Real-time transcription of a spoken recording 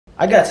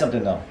I got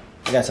something though.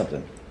 I got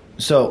something.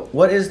 So,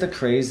 what is the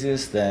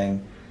craziest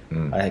thing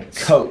a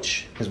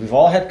coach? Because we've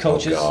all had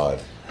coaches. Oh God.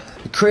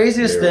 The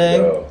craziest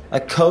thing a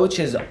coach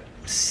has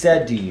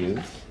said to you.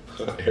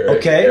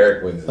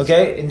 Eric wins.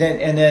 Okay, and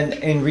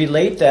then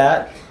relate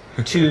that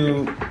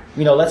to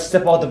let's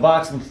step out the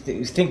box and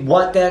think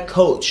what that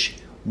coach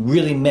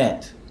really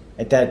meant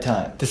at that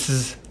time. This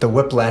is the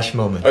whiplash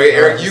moment. Okay,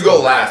 Eric, you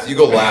go last. You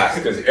go last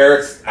because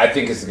Eric's, I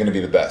think, is going to be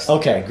the best.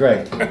 Okay,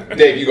 great.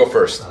 Dave, you go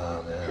first.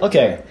 Oh, man.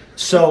 Okay,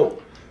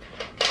 so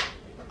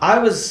I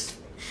was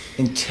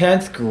in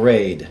 10th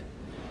grade,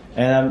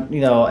 and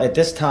I'm, at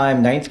this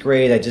time, 9th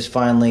grade, I just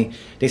finally,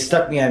 they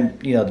stuck me on,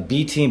 the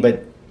B team,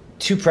 but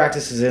 2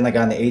 practices in, I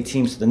got on the A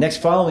team. So the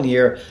next following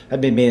year, I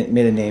made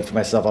a name for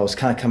myself. I was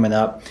kind of coming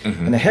up,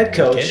 and the head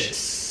coach,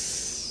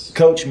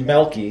 Coach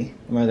Melky,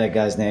 remember that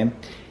guy's name?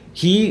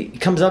 He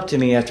comes up to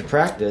me after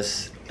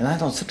practice, and I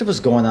don't know, something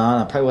was going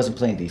on. I probably wasn't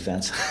playing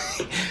defense.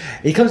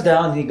 He comes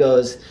down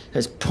and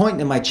he's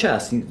pointing at my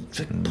chest. He's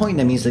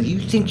pointing at me. He's like,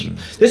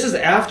 this is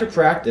after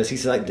practice. He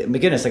said,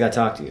 McInnis, I got to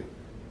talk to you.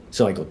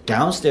 So I go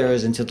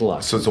downstairs into the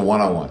locker. So it's a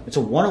one-on-one. It's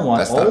a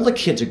one-on-one. All the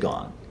kids are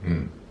gone.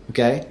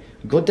 Okay?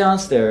 I go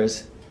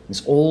downstairs,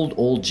 this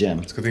old gym.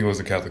 It's a good thing it was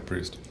a Catholic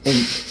priest.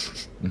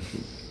 And,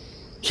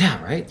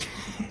 yeah, right?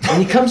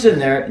 And he comes in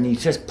there and he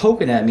starts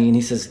poking at me and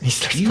he says,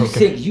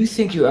 you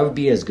think you'll ever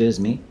be as good as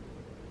me?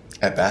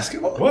 At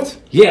basketball? What?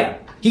 Yeah.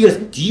 He goes,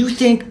 do you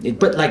think,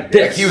 but like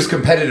this. Like he was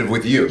competitive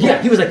with you.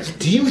 Yeah, he was like,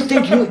 do you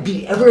think you would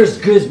be ever as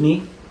good as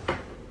me?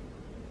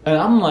 And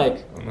I'm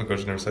like,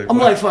 I'm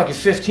like fucking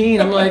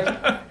 15. I'm like,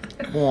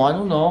 well, I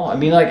don't know. I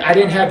mean, like, I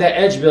didn't have that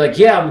edge to be like,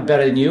 yeah, I'm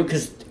better than you,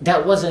 because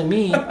that wasn't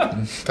me.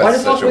 Why the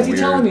fuck was he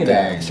telling me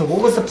that? So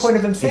what was the point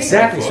of him saying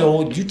Exactly. that?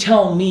 So you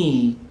tell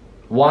me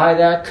why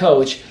that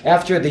coach,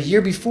 after the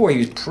year before, he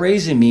was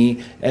praising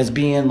me as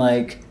being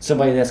like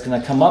somebody that's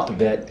going to come up a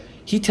bit.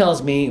 He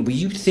tells me, well,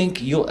 you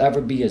think you'll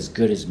ever be as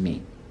good as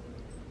me?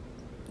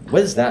 What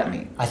does that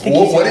mean? I think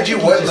what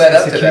led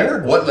up to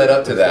that? What led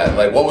up to that?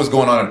 Like, what was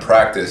going on in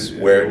practice?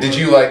 Where did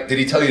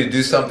he tell you to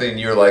do something and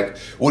you're like,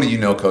 what do you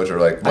know, coach? Or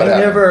like, what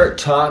happened? Never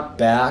talked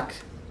back.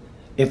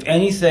 If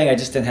anything, I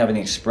just didn't have any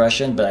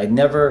expression, but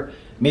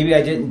maybe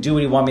I didn't do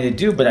what he wanted me to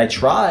do, but I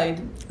tried.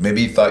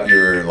 Maybe he thought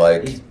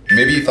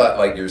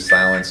your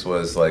silence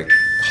was like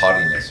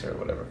haughtiness or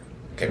whatever.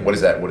 Okay, what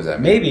does that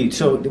mean? Maybe.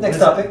 So Next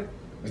topic.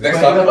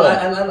 Next topic.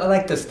 I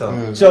like this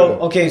though.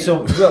 So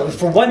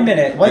for 1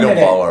 minute,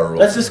 follow our rules.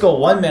 Let's just go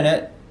 1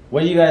 minute.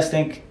 What do you guys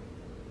think?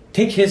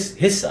 Take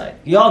his side.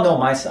 You all know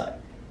my side.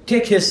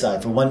 Take his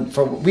side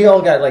we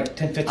all got like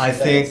 10, 15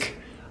 seconds.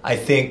 I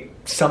think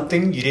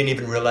something you didn't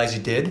even realize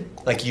you did.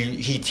 Like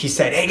he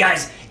said, hey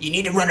guys, you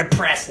need to run a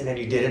press, and then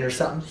you did it or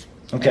something.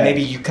 Okay. And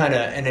maybe you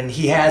and then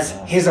he has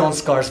his own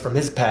scars from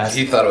his past.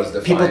 He thought it was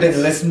defiance. People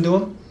didn't listen to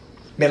him.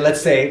 Man,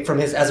 let's say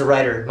as a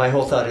writer, my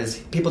whole thought is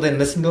people didn't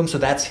listen to him, so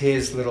that's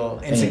his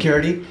little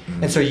insecurity,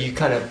 and so you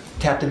kind of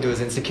tapped into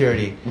his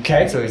insecurity.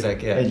 Okay. So he's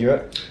like, yeah. Hey, you're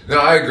up. No,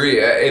 I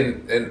agree,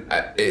 and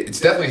it's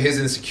definitely his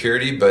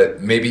insecurity,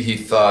 but maybe he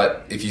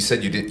thought if you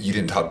said you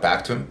didn't talk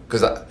back to him,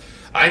 because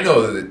I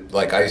know that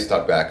like I used to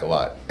talk back a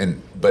lot,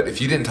 but if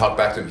you didn't talk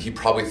back to him, he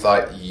probably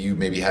thought you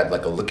maybe had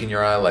like a look in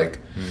your eye, like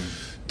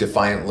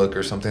defiant look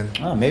or something.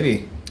 Oh,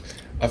 maybe.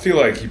 I feel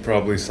like he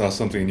probably saw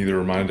something and either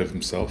reminded of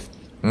himself.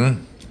 Oh.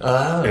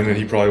 And then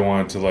he probably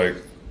wanted to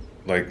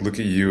like look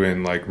at you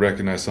and like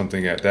recognize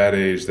something at that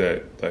age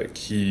that like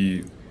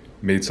he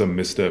made some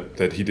misstep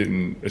that he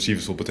didn't achieve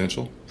his full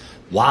potential.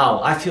 Wow,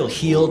 I feel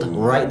healed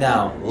right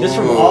now. Just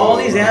from all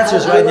these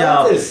answers right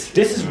now. This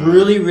has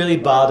really, really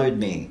bothered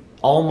me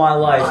all my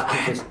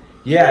life.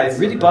 Yeah, it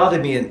really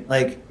bothered me, and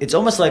like it's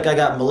almost like I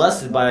got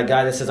molested by a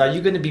guy that says, "Are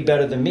you going to be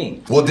better than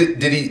me?" Well,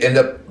 did he end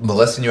up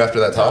molesting you after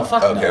that time? Oh,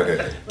 fuck no.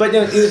 Okay. But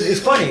no, it's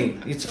funny.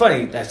 It's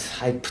funny that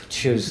I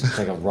choose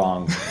like a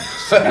wrong.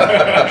 It's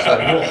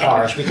a little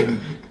harsh. We can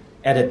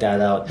edit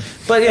that out.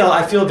 But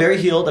I feel very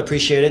healed.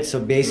 Appreciate it. So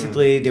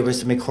basically, there was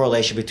some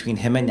correlation between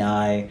him and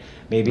I.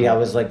 Maybe I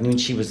was like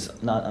Nucci was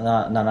not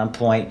on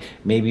point.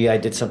 Maybe I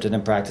did something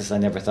in practice I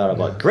never thought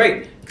about.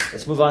 Great.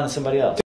 Let's move on to somebody else.